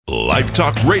Life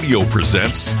Talk Radio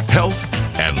presents Health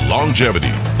and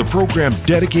Longevity, the program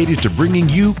dedicated to bringing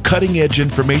you cutting-edge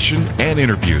information and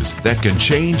interviews that can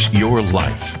change your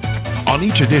life. On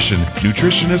each edition,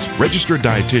 nutritionist, registered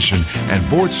dietitian, and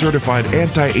board-certified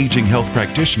anti-aging health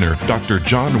practitioner Dr.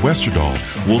 John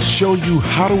Westerdahl will show you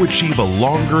how to achieve a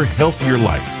longer, healthier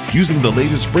life using the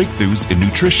latest breakthroughs in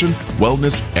nutrition,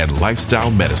 wellness, and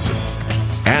lifestyle medicine.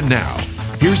 And now,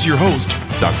 here's your host,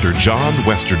 Dr. John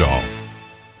Westerdahl.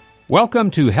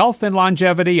 Welcome to Health and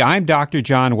Longevity. I'm Dr.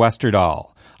 John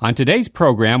Westerdahl. On today's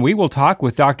program, we will talk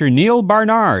with Dr. Neal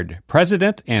Barnard,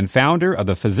 President and founder of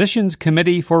the Physicians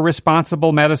Committee for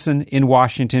Responsible Medicine in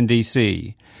Washington,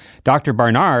 D.C. Dr.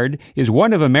 Barnard is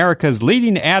one of America's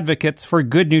leading advocates for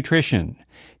good nutrition.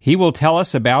 He will tell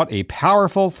us about a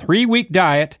powerful 3-week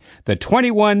diet, the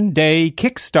 21-Day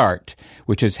Kickstart,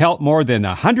 which has helped more than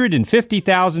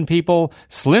 150,000 people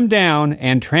slim down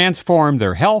and transform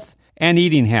their health and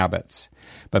eating habits.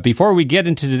 But before we get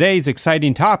into today's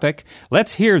exciting topic,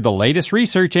 let's hear the latest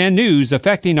research and news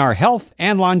affecting our health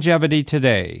and longevity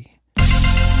today.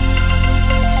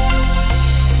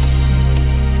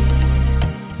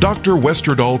 Dr.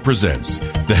 Westerdahl presents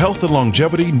the Health and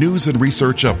Longevity News and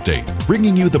Research Update,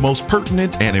 bringing you the most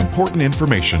pertinent and important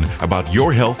information about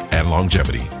your health and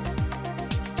longevity.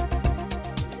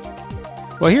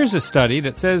 Well, here's a study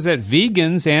that says that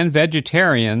vegans and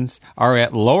vegetarians are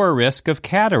at lower risk of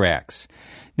cataracts.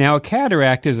 Now, a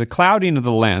cataract is a clouding of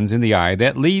the lens in the eye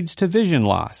that leads to vision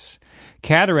loss.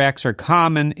 Cataracts are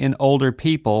common in older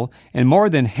people, and more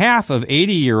than half of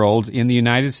 80-year-olds in the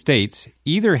United States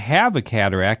either have a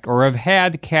cataract or have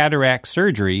had cataract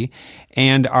surgery,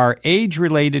 and our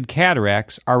age-related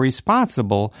cataracts are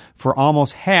responsible for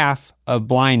almost half of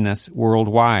blindness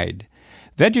worldwide.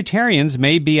 Vegetarians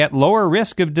may be at lower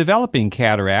risk of developing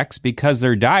cataracts because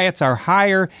their diets are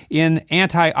higher in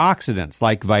antioxidants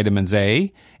like vitamins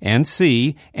A and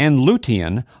C and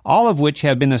lutein, all of which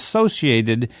have been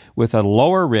associated with a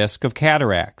lower risk of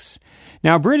cataracts.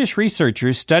 Now, British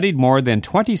researchers studied more than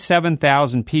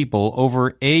 27,000 people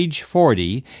over age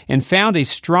 40 and found a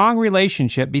strong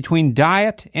relationship between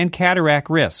diet and cataract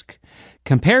risk.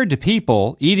 Compared to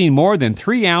people eating more than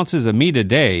 3 ounces of meat a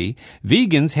day,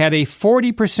 vegans had a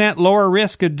 40% lower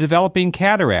risk of developing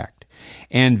cataract,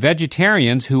 and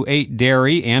vegetarians who ate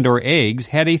dairy and or eggs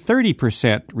had a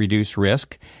 30% reduced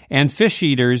risk, and fish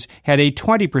eaters had a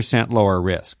 20% lower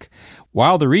risk.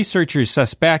 While the researchers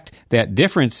suspect that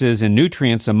differences in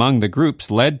nutrients among the groups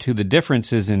led to the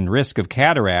differences in risk of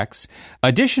cataracts,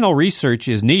 additional research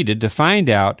is needed to find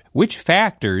out which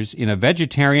factors in a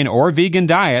vegetarian or vegan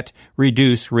diet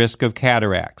reduce risk of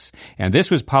cataracts. And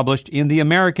this was published in the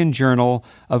American Journal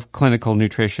of Clinical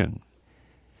Nutrition.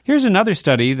 Here's another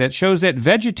study that shows that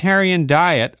vegetarian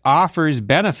diet offers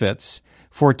benefits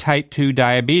for type 2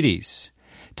 diabetes.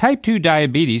 Type 2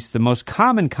 diabetes, the most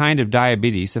common kind of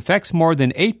diabetes, affects more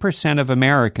than 8% of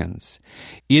Americans.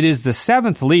 It is the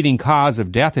 7th leading cause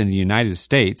of death in the United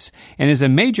States and is a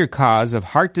major cause of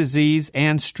heart disease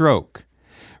and stroke.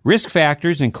 Risk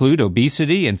factors include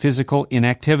obesity and physical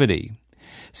inactivity.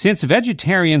 Since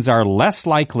vegetarians are less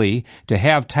likely to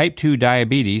have type 2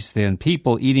 diabetes than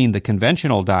people eating the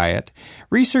conventional diet,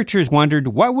 researchers wondered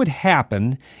what would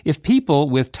happen if people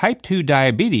with type 2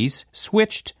 diabetes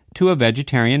switched to a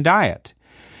vegetarian diet.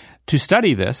 To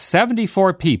study this,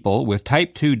 74 people with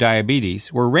type 2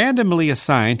 diabetes were randomly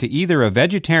assigned to either a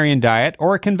vegetarian diet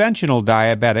or a conventional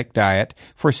diabetic diet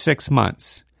for 6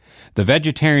 months. The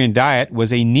vegetarian diet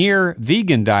was a near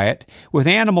vegan diet with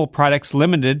animal products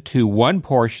limited to 1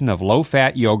 portion of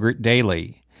low-fat yogurt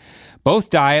daily. Both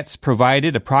diets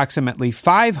provided approximately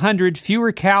 500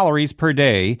 fewer calories per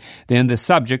day than the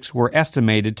subjects were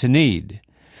estimated to need.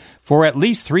 For at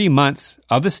least 3 months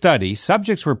of the study,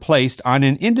 subjects were placed on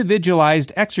an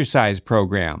individualized exercise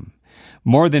program.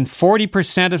 More than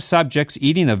 40% of subjects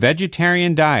eating a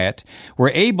vegetarian diet were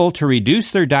able to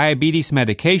reduce their diabetes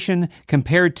medication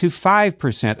compared to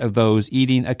 5% of those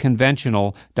eating a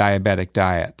conventional diabetic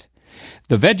diet.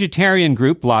 The vegetarian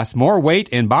group lost more weight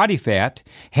and body fat,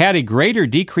 had a greater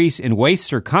decrease in waist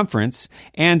circumference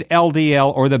and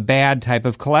LDL or the bad type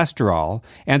of cholesterol,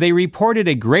 and they reported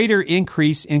a greater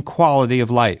increase in quality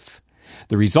of life.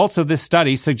 The results of this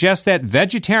study suggest that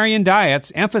vegetarian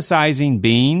diets emphasizing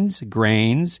beans,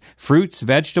 grains, fruits,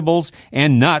 vegetables,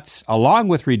 and nuts, along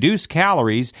with reduced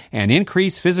calories and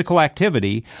increased physical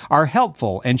activity, are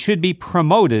helpful and should be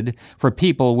promoted for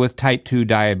people with type 2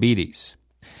 diabetes.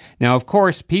 Now, of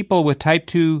course, people with type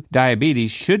 2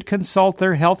 diabetes should consult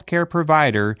their healthcare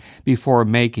provider before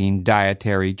making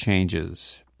dietary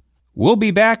changes. We'll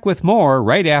be back with more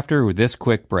right after this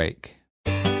quick break.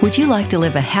 Would you like to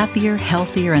live a happier,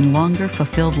 healthier, and longer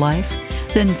fulfilled life?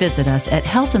 Then visit us at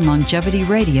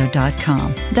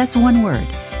healthandlongevityradio.com. That's one word,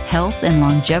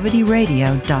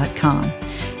 healthandlongevityradio.com.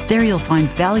 There you'll find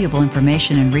valuable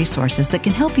information and resources that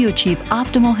can help you achieve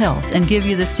optimal health and give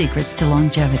you the secrets to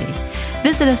longevity.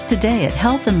 Visit us today at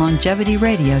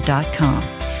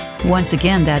healthandlongevityradio.com. Once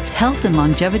again, that's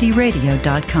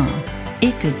healthandlongevityradio.com.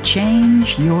 It could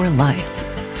change your life.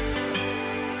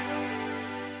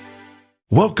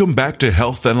 Welcome back to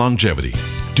Health and Longevity.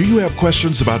 Do you have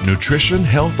questions about nutrition,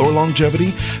 health, or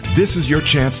longevity? This is your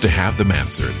chance to have them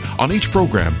answered. On each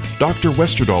program, Dr.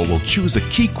 Westerdahl will choose a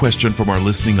key question from our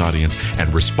listening audience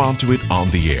and respond to it on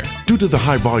the air. Due to the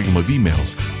high volume of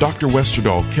emails, Dr.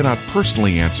 Westerdahl cannot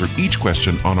personally answer each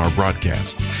question on our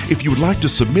broadcast. If you would like to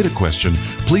submit a question,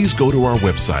 please go to our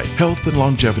website,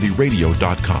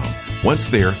 healthandlongevityradio.com. Once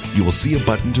there, you will see a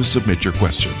button to submit your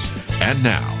questions. And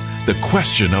now, the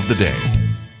question of the day.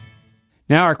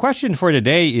 Now, our question for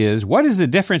today is, what is the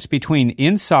difference between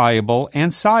insoluble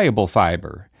and soluble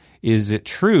fiber? Is it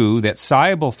true that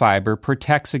soluble fiber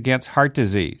protects against heart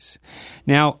disease?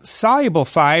 Now, soluble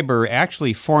fiber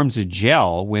actually forms a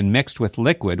gel when mixed with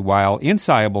liquid, while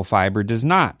insoluble fiber does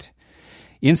not.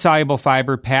 Insoluble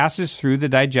fiber passes through the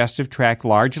digestive tract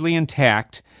largely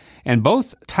intact, and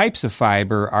both types of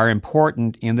fiber are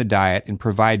important in the diet and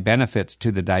provide benefits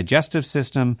to the digestive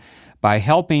system by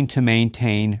helping to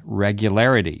maintain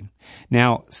regularity.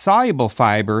 Now, soluble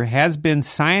fiber has been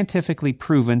scientifically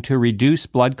proven to reduce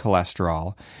blood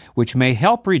cholesterol, which may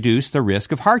help reduce the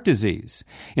risk of heart disease.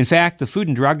 In fact, the Food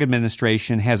and Drug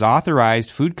Administration has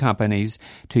authorized food companies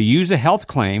to use a health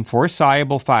claim for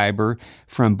soluble fiber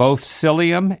from both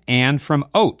psyllium and from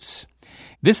oats.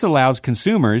 This allows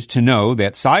consumers to know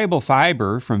that soluble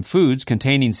fiber from foods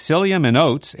containing psyllium and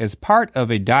oats as part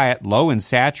of a diet low in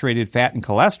saturated fat and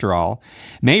cholesterol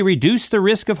may reduce the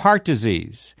risk of heart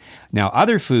disease. Now,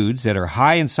 other foods that are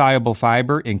high in soluble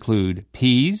fiber include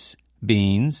peas,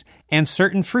 beans, and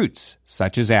certain fruits,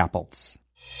 such as apples.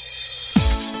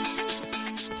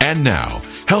 And now,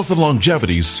 Health and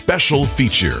Longevity's special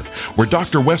feature, where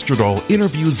Dr. Westerdahl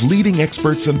interviews leading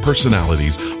experts and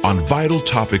personalities on vital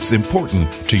topics important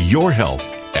to your health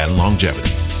and longevity.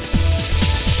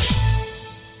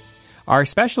 Our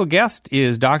special guest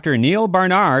is Dr. Neal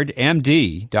Barnard,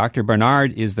 MD. Dr.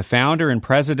 Barnard is the founder and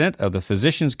president of the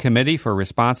Physicians Committee for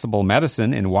Responsible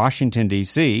Medicine in Washington,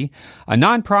 D.C., a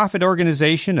nonprofit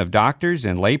organization of doctors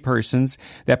and laypersons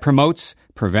that promotes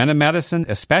preventive medicine,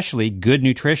 especially good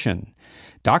nutrition.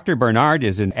 Dr. Barnard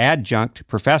is an adjunct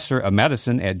professor of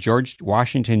medicine at George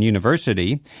Washington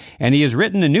University, and he has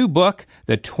written a new book,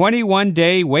 The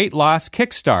 21-Day Weight Loss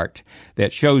Kickstart,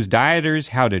 that shows dieters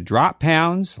how to drop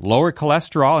pounds, lower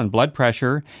cholesterol and blood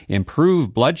pressure,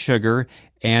 improve blood sugar,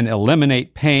 and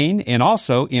eliminate pain, and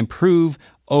also improve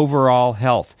overall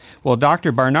health. Well,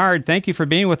 Dr. Barnard, thank you for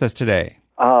being with us today.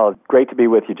 Oh, great to be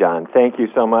with you, John. Thank you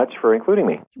so much for including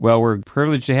me. Well, we're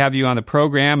privileged to have you on the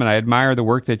program, and I admire the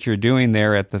work that you're doing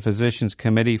there at the Physicians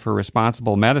Committee for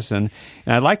Responsible Medicine.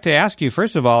 And I'd like to ask you,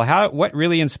 first of all, what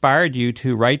really inspired you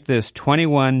to write this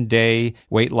 21-day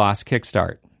weight loss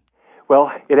kickstart?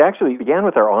 Well, it actually began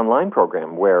with our online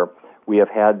program, where we have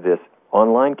had this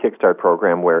online kickstart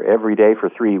program where every day for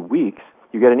 3 weeks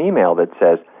you get an email that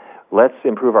says, let's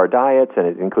improve our diets, and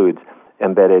it includes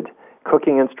embedded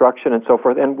cooking instruction and so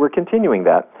forth, and we're continuing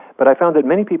that. But I found that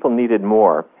many people needed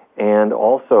more, and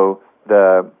also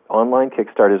the online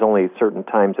Kickstart is only certain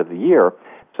times of the year.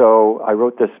 So I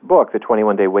wrote this book, the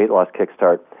 21-Day Weight Loss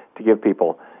Kickstart, to give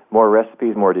people more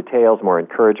recipes, more details, more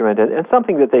encouragement, and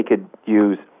something that they could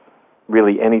use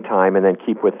really any time and then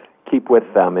keep with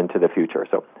them into the future.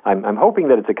 So I'm hoping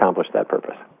that it's accomplished that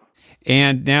purpose.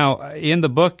 And now, in the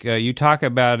book, you talk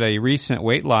about a recent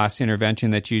weight loss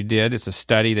intervention that you did. It's a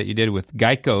study that you did with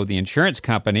Geico, the insurance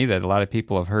company that a lot of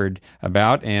people have heard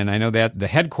about. And I know that the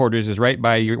headquarters is right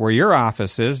by where your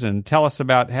office is. And tell us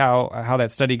about how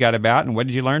that study got about and what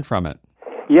did you learn from it?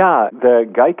 Yeah, the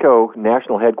Geico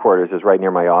national headquarters is right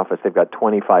near my office. They've got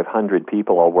 2,500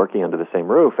 people all working under the same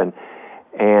roof, and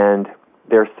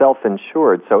they're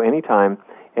self-insured. So anytime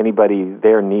anybody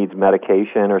there needs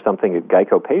medication or something,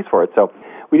 Geico pays for it. So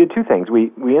we did two things.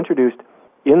 We introduced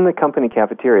in the company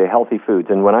cafeteria healthy foods.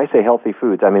 And when I say healthy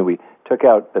foods, I mean we took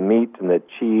out the meat and the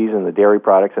cheese and the dairy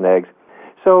products and eggs.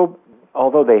 So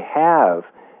although they have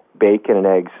bacon and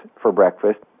eggs for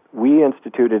breakfast, we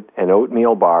instituted an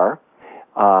oatmeal bar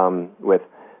with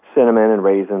cinnamon and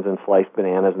raisins and sliced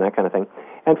bananas and that kind of thing.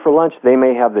 And for lunch, they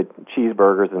may have the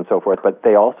cheeseburgers and so forth, but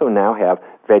they also now have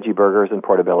veggie burgers and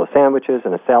portobello sandwiches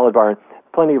and a salad bar, and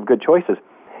plenty of good choices.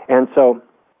 And so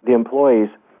the employees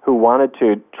who wanted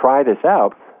to try this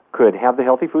out, could have the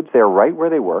healthy foods there right where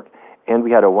they work, and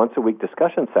we had a once-a-week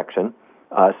discussion session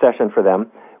for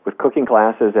them with cooking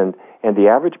classes, and the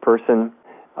average person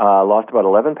lost about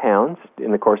 11 pounds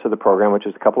in the course of the program, which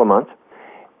is a couple of months,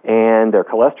 and their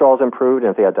cholesterol's improved,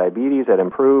 and if they had diabetes, that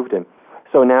improved, and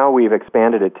so now we've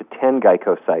expanded it to 10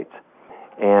 Geico sites.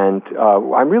 And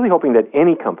I'm really hoping that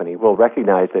any company will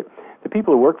recognize that the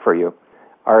people who work for you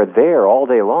are there all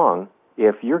day long.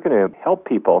 If you're going to help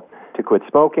people to quit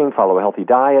smoking, follow a healthy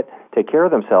diet, take care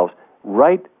of themselves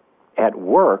right at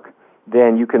work,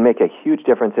 then you can make a huge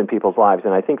difference in people's lives.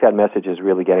 And I think that message is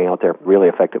really getting out there really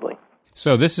effectively.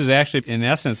 So this has actually, in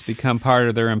essence, become part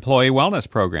of their employee wellness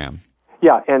program.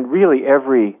 Yeah, and really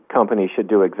every company should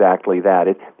do exactly that.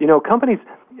 Companies,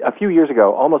 a few years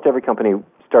ago, almost every company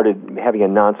started having a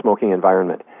non-smoking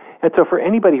environment. And so for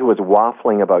anybody who was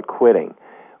waffling about quitting,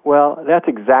 well, that's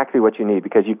exactly what you need,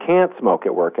 because you can't smoke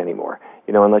at work anymore,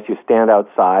 unless you stand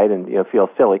outside and feel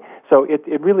silly. So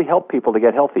it really helped people to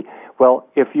get healthy. Well,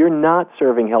 if you're not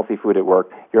serving healthy food at work,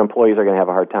 your employees are going to have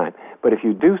a hard time. But if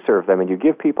you do serve them and you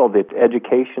give people the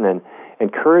education and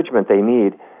encouragement they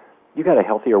need, you got a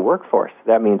healthier workforce.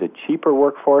 That means a cheaper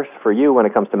workforce for you when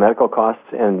it comes to medical costs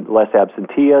and less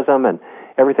absenteeism, and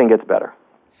everything gets better.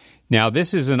 Now,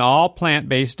 this is an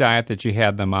all-plant-based diet that you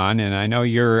had them on, and I know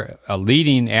you're a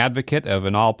leading advocate of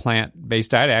an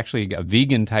all-plant-based diet, actually a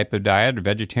vegan type of diet, a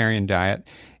vegetarian diet.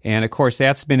 And, of course,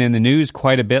 that's been in the news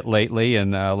quite a bit lately,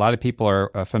 and a lot of people are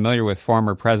familiar with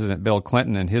former President Bill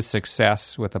Clinton and his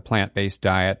success with a plant-based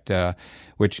diet,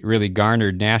 which really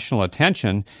garnered national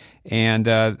attention. And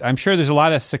I'm sure there's a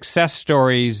lot of success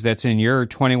stories that's in your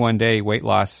 21-day weight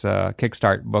loss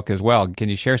Kickstart book as well. Can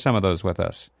you share some of those with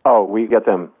us? Oh, we get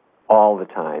them all the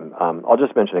time. I'll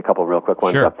just mention a couple real quick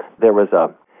ones. Sure. There was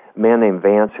a man named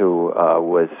Vance who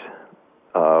was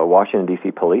a Washington,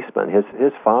 D.C. policeman.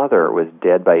 His father was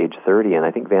dead by age 30, and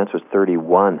I think Vance was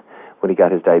 31 when he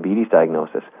got his diabetes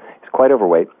diagnosis. He's quite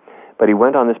overweight, but he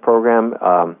went on this program,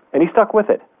 and he stuck with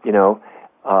it. He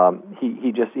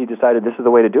decided this is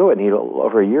the way to do it, and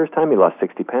over a year's time, he lost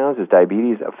 60 pounds. His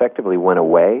diabetes effectively went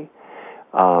away.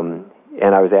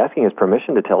 And I was asking his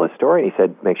permission to tell his story, and he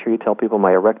said, make sure you tell people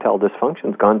my erectile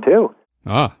dysfunction's gone too.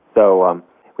 So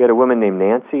we had a woman named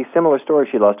Nancy, similar story.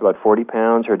 She lost about 40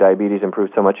 pounds. Her diabetes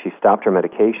improved so much she stopped her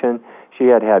medication. She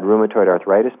had rheumatoid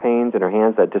arthritis pains in her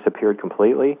hands that disappeared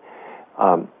completely.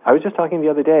 I was just talking the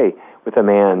other day with a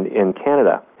man in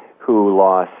Canada who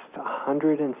lost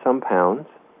 100 and some pounds.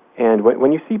 And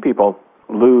when you see people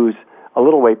lose a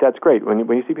little weight, that's great. When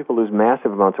you see people lose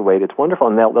massive amounts of weight, it's wonderful.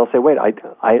 And they'll say, wait,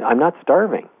 I'm not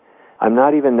starving. I'm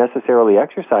not even necessarily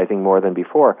exercising more than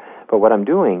before. But what I'm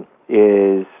doing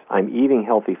is I'm eating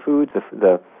healthy foods.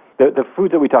 The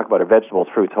foods that we talk about are vegetables,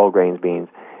 fruits, whole grains, beans.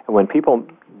 And when people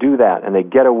do that and they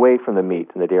get away from the meat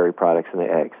and the dairy products and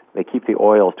the eggs, they keep the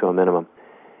oils to a minimum,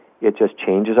 it just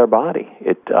changes our body.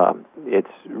 It's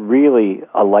really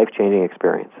a life-changing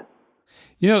experience.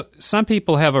 Some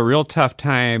people have a real tough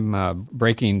time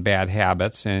breaking bad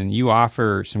habits, and you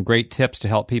offer some great tips to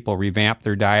help people revamp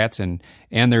their diets and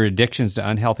their addictions to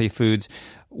unhealthy foods.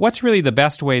 What's really the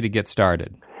best way to get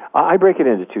started? I break it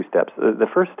into two steps. The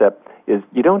first step is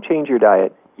you don't change your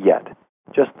diet yet.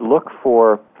 Just look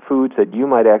for foods that you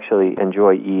might actually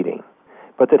enjoy eating,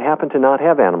 but that happen to not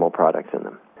have animal products in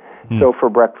them. So for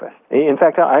breakfast, in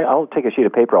fact, I'll take a sheet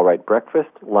of paper, I'll write breakfast,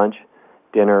 lunch,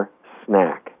 dinner,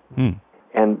 snack.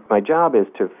 And my job is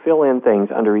to fill in things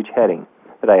under each heading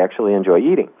that I actually enjoy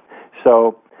eating.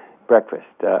 So breakfast,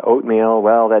 oatmeal,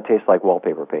 well, that tastes like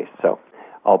wallpaper paste. So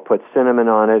I'll put cinnamon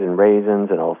on it and raisins,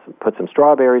 and I'll put some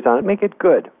strawberries on it, make it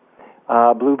good.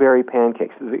 Blueberry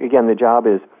pancakes. Again, the job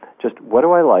is just what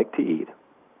do I like to eat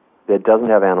that doesn't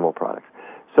have animal products.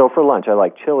 So for lunch, I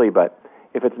like chili, but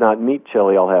if it's not meat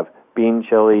chili, I'll have bean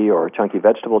chili or chunky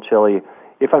vegetable chili.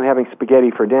 If I'm having spaghetti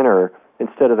for dinner,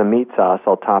 instead of the meat sauce,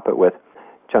 I'll top it with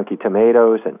chunky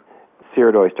tomatoes and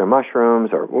seared oyster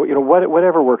mushrooms, or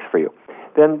whatever works for you.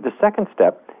 Then the second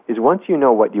step is once you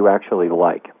know what you actually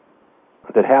like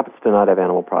that happens to not have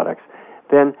animal products,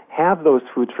 then have those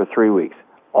foods for 3 weeks.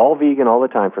 All vegan all the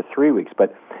time for 3 weeks,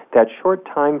 but that short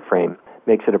time frame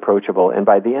makes it approachable, and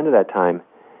by the end of that time,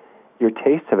 your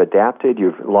tastes have adapted,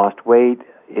 you've lost weight,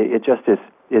 it just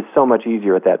is so much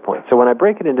easier at that point. So when I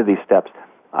break it into these steps,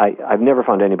 I've never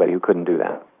found anybody who couldn't do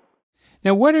that.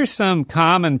 Now, what are some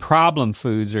common problem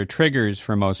foods or triggers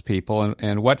for most people,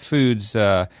 and what foods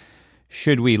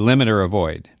should we limit or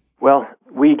avoid? Well,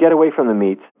 we get away from the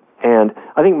meats, and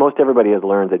I think most everybody has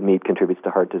learned that meat contributes to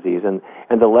heart disease, and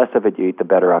the less of it you eat, the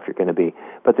better off you're going to be.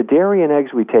 But the dairy and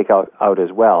eggs we take out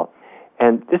as well.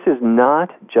 And this is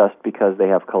not just because they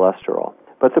have cholesterol,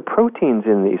 but the proteins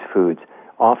in these foods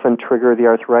often trigger the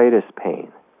arthritis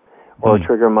pain or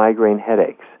trigger migraine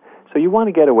headaches. So you want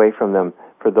to get away from them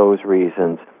for those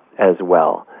reasons as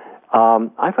well.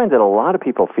 I find that a lot of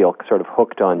people feel sort of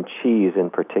hooked on cheese in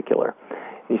particular.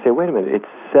 And you say, wait a minute, it's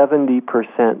 70%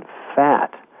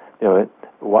 fat.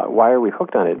 Why are we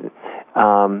hooked on it?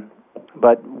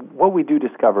 But what we do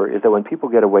discover is that when people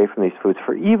get away from these foods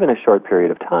for even a short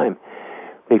period of time,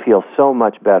 they feel so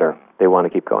much better, they want to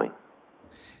keep going.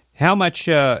 How much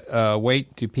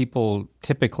weight do people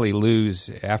typically lose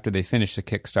after they finish the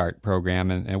Kickstart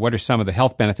program, and what are some of the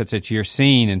health benefits that you're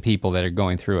seeing in people that are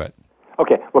going through it?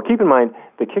 Okay, well, keep in mind,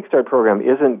 the Kickstart program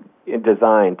isn't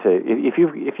designed to,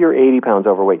 if you're 80 pounds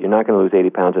overweight, you're not going to lose 80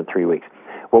 pounds in 3 weeks.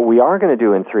 What we are going to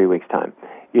do in 3 weeks' time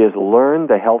is learn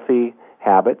the healthy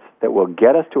habits that will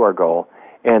get us to our goal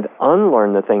and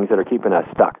unlearn the things that are keeping us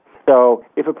stuck. So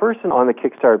if a person on the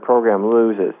Kickstart program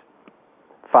loses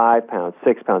 5 pounds,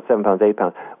 6 pounds, 7 pounds, 8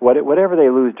 pounds, whatever they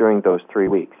lose during those 3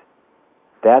 weeks,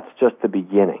 that's just the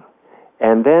beginning.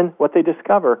 And then what they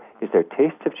discover is their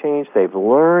tastes have changed, they've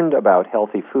learned about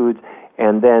healthy foods,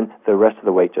 and then the rest of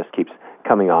the weight just keeps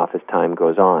coming off as time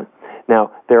goes on.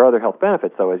 Now, there are other health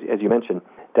benefits, though. As you mentioned,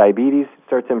 diabetes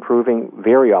starts improving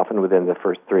very often within the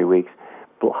first 3 weeks.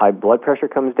 High blood pressure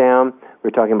comes down.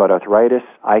 We're talking about arthritis.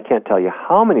 I can't tell you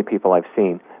how many people I've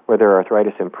seen where their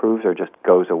arthritis improves or just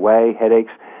goes away.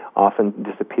 Headaches often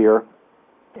disappear.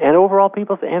 And overall,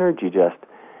 people's energy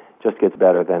just gets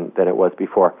better than it was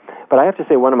before. But I have to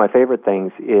say, one of my favorite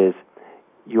things is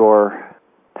your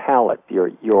palate,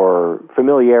 your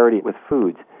familiarity with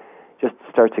foods just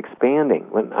starts expanding.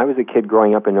 When I was a kid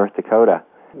growing up in North Dakota,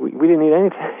 we didn't eat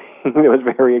anything that was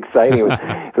very exciting.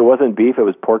 If it wasn't beef, it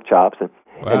was pork chops.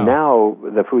 And now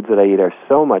the foods that I eat are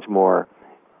so much more,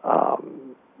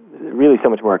 really so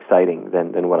much more exciting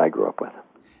than what I grew up with.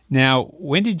 Now,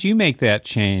 when did you make that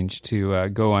change to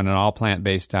go on an all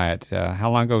plant-based diet?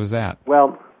 How long ago was that?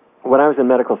 Well, when I was in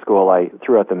medical school, I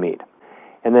threw out the meat.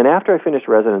 And then after I finished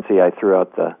residency, I threw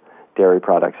out the dairy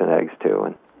products and eggs, too.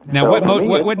 And now,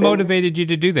 what motivated you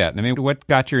to do that? I mean, what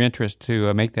got your interest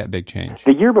to make that big change?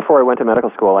 The year before I went to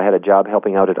medical school, I had a job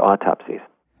helping out at autopsies.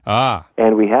 Ah.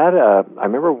 And we had I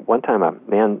remember one time a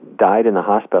man died in the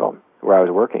hospital where I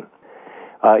was working.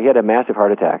 He had a massive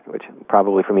heart attack, which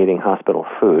probably from eating hospital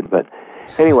food. But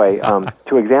anyway,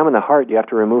 to examine the heart, you have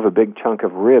to remove a big chunk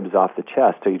of ribs off the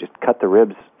chest. So you just cut the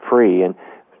ribs free and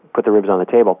put the ribs on the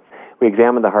table. We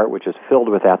examined the heart, which is filled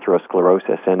with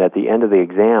atherosclerosis. And at the end of the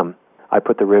exam, I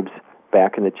put the ribs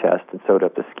back in the chest and sewed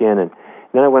up the skin. And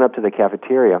then I went up to the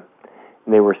cafeteria,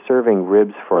 and they were serving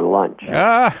ribs for lunch.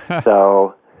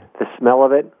 So the smell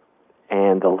of it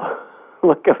and the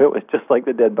look of it was just like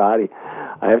the dead body,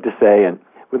 I have to say. And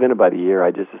within about a year, I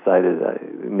just decided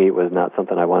meat was not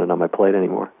something I wanted on my plate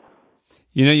anymore.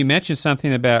 You know, you mentioned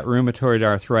something about rheumatoid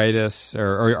arthritis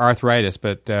or arthritis,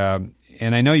 but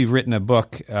and I know you've written a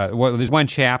book. Well, there's one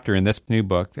chapter in this new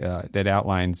book that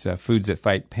outlines foods that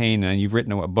fight pain, and you've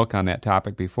written a book on that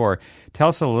topic before. Tell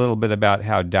us a little bit about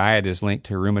how diet is linked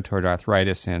to rheumatoid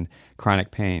arthritis and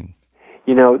chronic pain.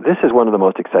 You know, this is one of the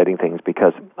most exciting things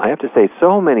because I have to say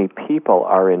so many people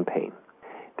are in pain.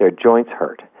 Their joints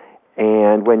hurt.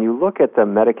 And when you look at the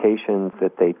medications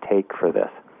that they take for this,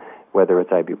 whether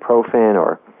it's ibuprofen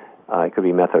or it could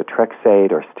be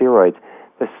methotrexate or steroids,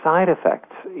 the side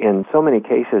effects in so many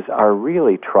cases are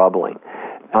really troubling.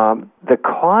 The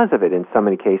cause of it in so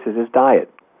many cases is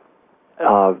diet.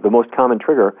 The most common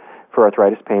trigger for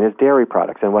arthritis pain is dairy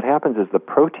products. And what happens is the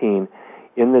protein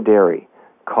in the dairy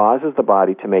causes the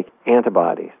body to make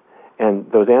antibodies.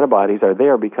 And those antibodies are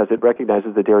there because it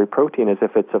recognizes the dairy protein as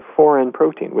if it's a foreign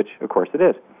protein, which of course it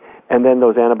is. And then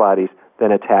those antibodies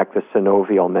then attack the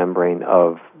synovial membrane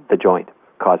of the joint,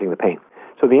 causing the pain.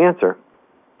 So the answer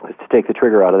is to take the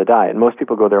trigger out of the diet. And most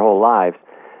people go their whole lives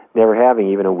never having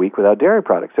even a week without dairy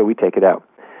products, so we take it out.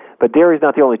 But dairy is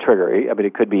not the only trigger. I mean,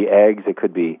 it could be eggs, it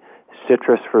could be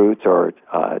citrus fruits or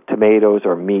tomatoes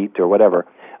or meat or whatever.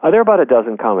 There are about a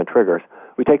dozen common triggers.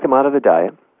 We take them out of the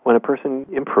diet. When a person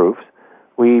improves,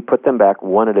 we put them back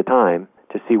one at a time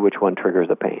to see which one triggers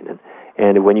the pain.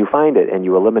 And when you find it and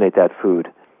you eliminate that food,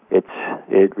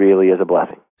 it really is a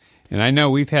blessing. And I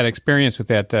know we've had experience with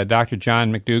that. Dr.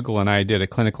 John McDougall and I did a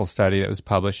clinical study that was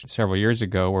published several years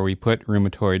ago where we put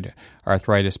rheumatoid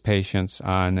arthritis patients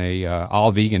on a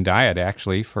all-vegan diet,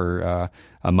 actually, for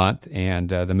a month. And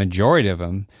the majority of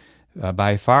them,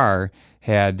 by far,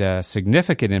 had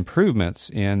significant improvements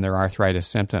in their arthritis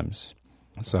symptoms.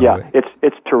 So, yeah,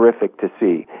 it's terrific to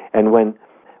see. And when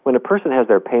a person has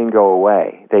their pain go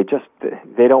away, they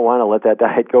don't want to let that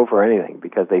diet go for anything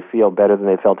because they feel better than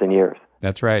they felt in years.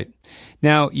 That's right.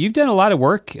 Now, you've done a lot of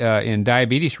work in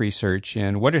diabetes research,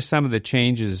 and what are some of the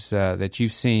changes that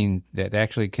you've seen that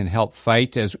actually can help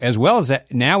fight, as well as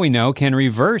that now we know can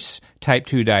reverse type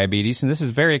 2 diabetes, and this is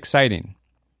very exciting.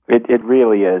 It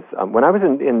really is. When I was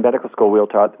in medical school, we were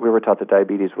taught that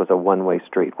diabetes was a one-way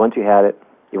street. Once you had it,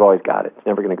 you've always got it. It's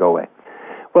never going to go away.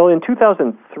 Well, in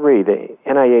 2003, the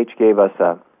NIH gave us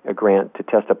a grant to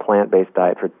test a plant-based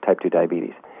diet for type 2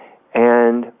 diabetes.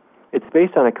 And it's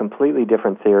based on a completely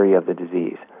different theory of the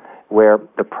disease, where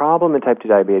the problem in type 2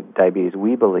 diabetes,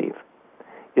 we believe,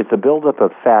 is the buildup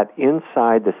of fat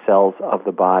inside the cells of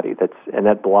the body, and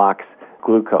that blocks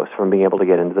glucose from being able to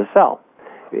get into the cell.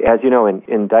 As you know,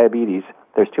 in diabetes,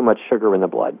 there's too much sugar in the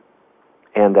blood,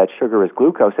 and that sugar is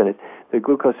glucose, and the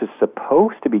glucose is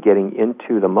supposed to be getting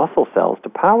into the muscle cells to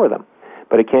power them,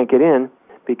 but it can't get in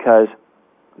because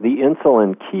the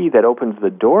insulin key that opens the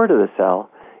door to the cell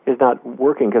is not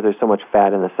working because there's so much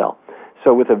fat in the cell.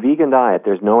 So with a vegan diet,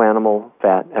 there's no animal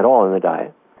fat at all in the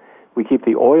diet. We keep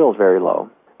the oils very low.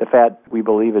 The fat, we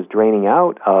believe, is draining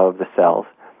out of the cells,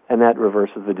 and that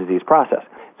reverses the disease process.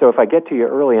 So if I get to you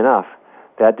early enough,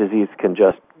 that disease can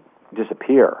just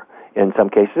disappear in some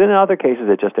cases. In other cases,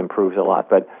 it just improves a lot.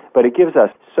 But it gives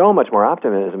us so much more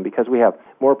optimism because we have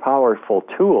more powerful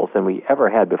tools than we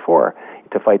ever had before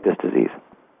to fight this disease.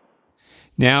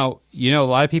 Now, you know, a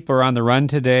lot of people are on the run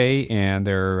today, and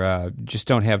they're just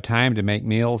don't have time to make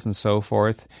meals and so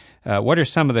forth. What are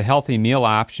some of the healthy meal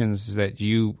options that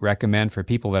you recommend for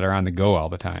people that are on the go all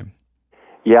the time?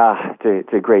 Yeah,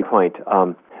 it's a great point.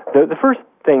 The first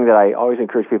thing that I always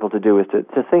encourage people to do is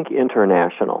to think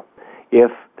international.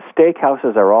 If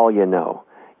steakhouses are all you know,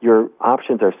 your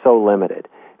options are so limited.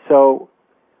 So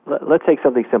let's take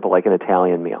something simple like an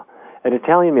Italian meal. An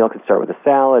Italian meal could start with a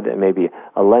salad and maybe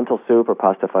a lentil soup or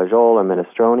pasta fagioli or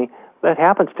minestrone. That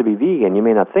happens to be vegan. You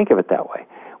may not think of it that way.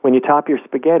 When you top your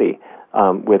spaghetti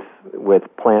with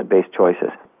plant-based choices,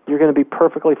 you're going to be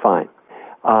perfectly fine.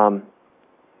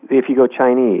 If you go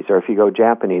Chinese or if you go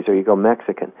Japanese or you go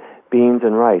Mexican, beans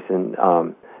and rice and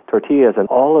tortillas and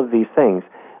all of these things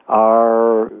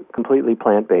are completely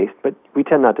plant-based, but we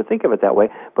tend not to think of it that way,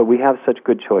 but we have such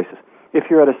good choices. If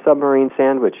you're at a submarine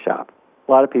sandwich shop,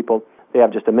 a lot of people, they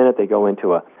have just a minute, they go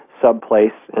into a sub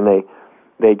place and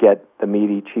they get the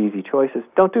meaty, cheesy choices.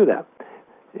 Don't do that.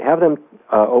 Have them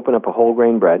open up a whole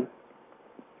grain bread.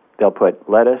 They'll put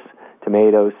lettuce,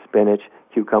 tomatoes, spinach,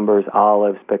 cucumbers,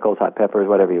 olives, pickles, hot peppers,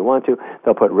 whatever you want to.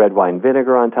 They'll put red wine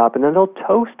vinegar on top, and then they'll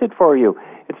toast it for you.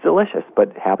 It's delicious, but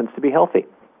it happens to be healthy.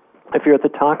 If you're at the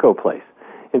taco place,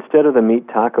 instead of the meat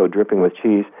taco dripping with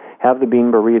cheese, have the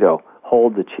bean burrito,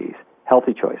 hold the cheese.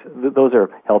 Healthy choices. Those are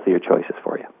healthier choices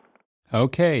for you.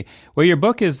 Okay. Well, your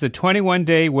book is the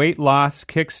 21-Day Weight Loss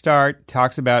Kickstart,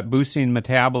 talks about boosting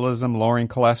metabolism, lowering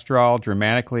cholesterol,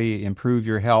 dramatically improve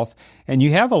your health. And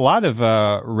you have a lot of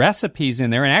recipes in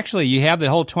there. And actually, you have the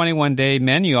whole 21-day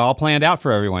menu all planned out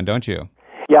for everyone, don't you?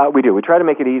 Yeah, we do. We try to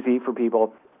make it easy for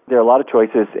people. There are a lot of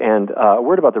choices. And a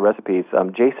word about the recipes.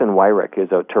 Jason Wyrick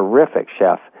is a terrific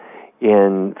chef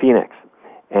in Phoenix.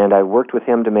 And I worked with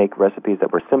him to make recipes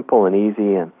that were simple and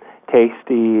easy and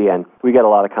tasty, and we get a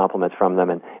lot of compliments from them,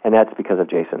 and that's because of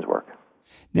Jason's work.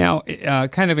 Now,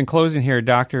 kind of in closing here,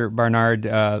 Dr. Barnard,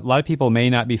 a lot of people may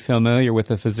not be familiar with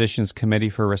the Physicians Committee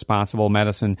for Responsible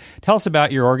Medicine. Tell us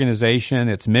about your organization,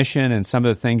 its mission, and some of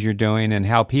the things you're doing, and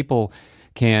how people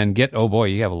can get, oh boy,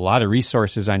 you have a lot of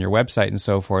resources on your website and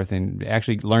so forth, and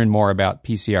actually learn more about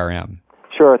PCRM.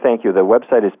 Sure, thank you. The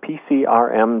website is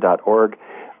pcrm.org.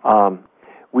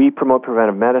 We promote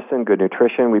preventive medicine, good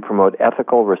nutrition. We promote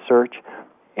ethical research,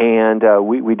 and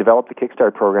we developed the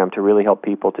Kickstart program to really help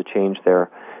people to change their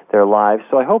lives.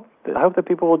 So I hope that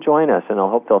people will join us, and I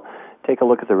hope they'll take a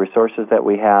look at the resources that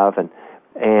we have,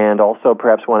 and also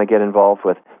perhaps want to get involved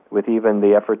with even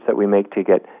the efforts that we make to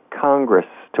get Congress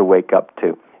to wake up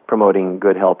to promoting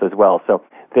good health as well. So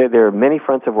there are many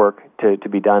fronts of work to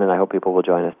be done, and I hope people will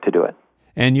join us to do it.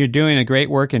 And you're doing a great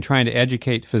work in trying to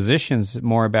educate physicians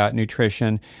more about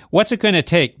nutrition. What's it going to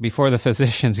take before the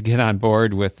physicians get on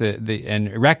board with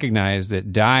and recognize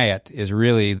that diet is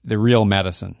really the real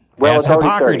medicine? Well, as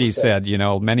Hippocrates said,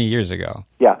 many years ago.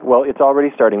 Yeah, well, it's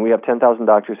already starting. We have 10,000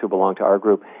 doctors who belong to our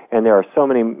group, and there are so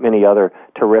many other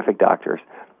terrific doctors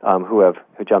who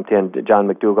jumped in. John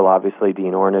McDougall, obviously,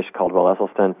 Dean Ornish, Caldwell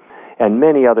Esselstyn, and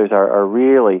many others are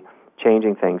really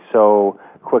changing things so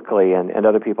quickly, and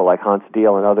other people like Hans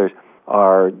Diehl and others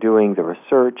are doing the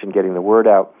research and getting the word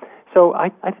out. So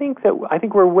I think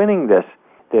we're winning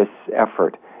this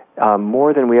effort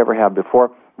more than we ever have before.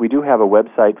 We do have a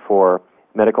website for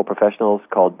medical professionals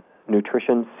called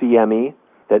Nutrition CME.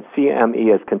 That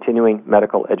CME is Continuing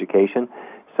Medical Education.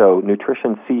 So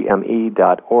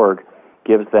nutritioncme.org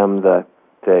gives them the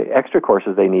extra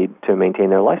courses they need to maintain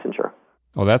their licensure.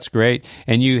 Oh, that's great.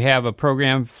 And you have a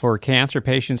program for cancer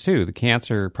patients, too, the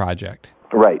Cancer Project.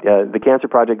 Right. The Cancer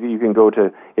Project, you can go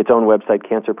to its own website,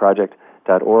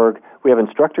 cancerproject.org. We have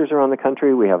instructors around the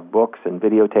country. We have books and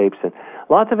videotapes and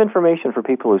lots of information for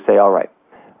people who say, all right,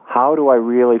 how do I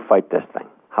really fight this thing?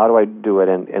 How do I do it?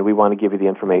 And we want to give you the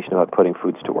information about putting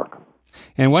foods to work.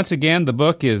 And once again, the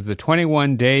book is The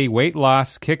 21-Day Weight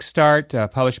Loss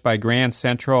Kickstart, published by Grand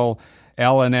Central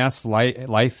LNS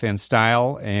Life and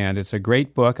Style, and it's a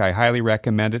great book. I highly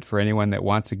recommend it for anyone that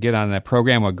wants to get on that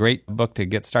program. A great book to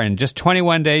get started. In just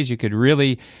 21 days, you could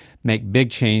really make big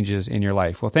changes in your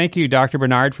life. Well, thank you, Dr.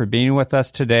 Bernard, for being with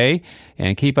us today,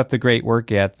 and keep up the great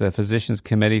work at the Physicians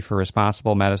Committee for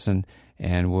Responsible Medicine,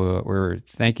 and we're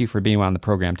thank you for being on the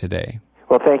program today.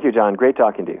 Well, thank you, John. Great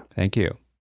talking to you. Thank you.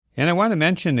 And I want to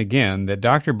mention again that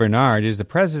Dr. Bernard is the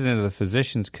president of the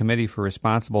Physicians Committee for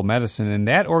Responsible Medicine, and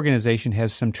that organization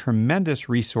has some tremendous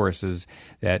resources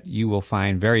that you will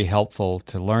find very helpful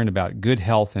to learn about good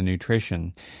health and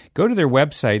nutrition. Go to their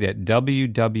website at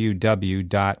www.pcrm.org.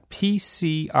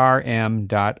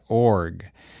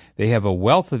 They have a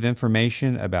wealth of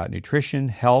information about nutrition,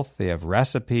 health. They have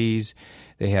recipes.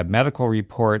 They have medical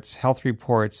reports, health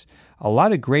reports, a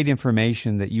lot of great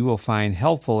information that you will find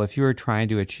helpful if you are trying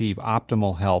to achieve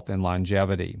optimal health and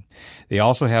longevity. They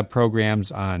also have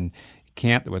programs on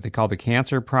what they call the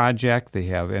Cancer Project. They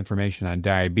have information on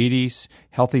diabetes,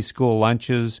 healthy school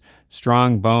lunches,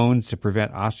 strong bones to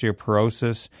prevent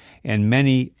osteoporosis, and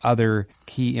many other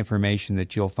key information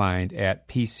that you'll find at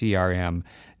pcrm.org.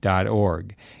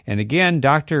 And again,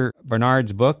 Dr.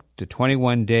 Bernard's book, The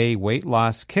 21-Day Weight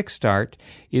Loss Kickstart,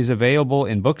 is available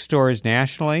in bookstores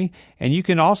nationally, and you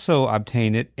can also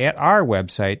obtain it at our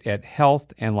website at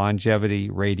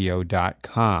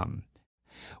healthandlongevityradio.com.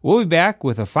 We'll be back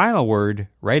with a final word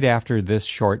right after this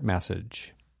short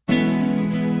message.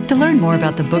 To learn more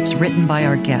about the books written by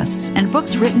our guests and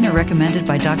books written or recommended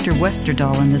by Dr.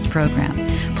 Westerdahl in this program,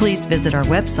 please visit our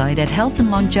website at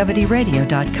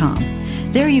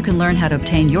healthandlongevityradio.com. There you can learn how to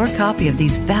obtain your copy of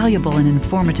these valuable and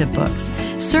informative books.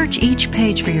 Search each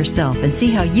page for yourself and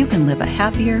see how you can live a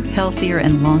happier, healthier,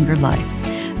 and longer life.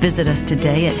 Visit us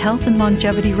today at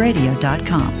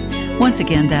healthandlongevityradio.com. Once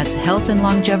again, that's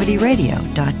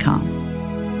healthandlongevityradio.com.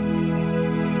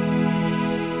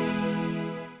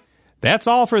 That's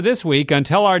all for this week.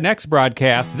 Until our next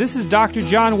broadcast, this is Dr.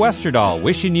 John Westerdahl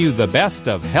wishing you the best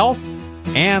of health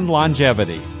and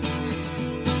longevity.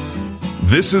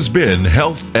 This has been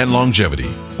Health and Longevity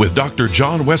with Dr.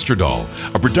 John Westerdahl,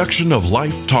 a production of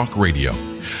Life Talk Radio.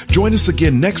 Join us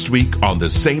again next week on the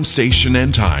same station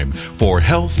and time for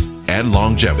Health and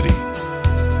Longevity.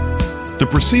 The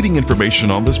preceding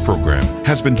information on this program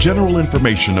has been general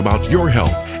information about your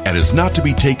health and is not to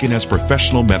be taken as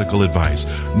professional medical advice,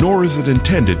 nor is it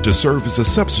intended to serve as a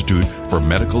substitute for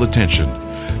medical attention.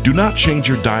 Do not change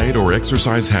your diet or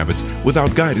exercise habits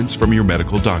without guidance from your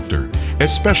medical doctor,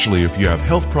 especially if you have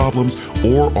health problems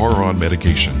or are on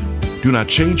medication. Do not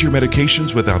change your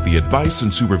medications without the advice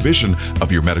and supervision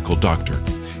of your medical doctor.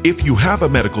 If you have a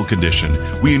medical condition,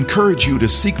 we encourage you to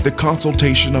seek the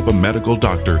consultation of a medical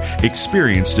doctor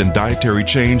experienced in dietary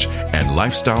change and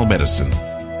lifestyle medicine.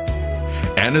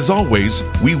 And as always,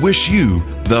 we wish you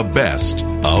the best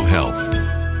of health.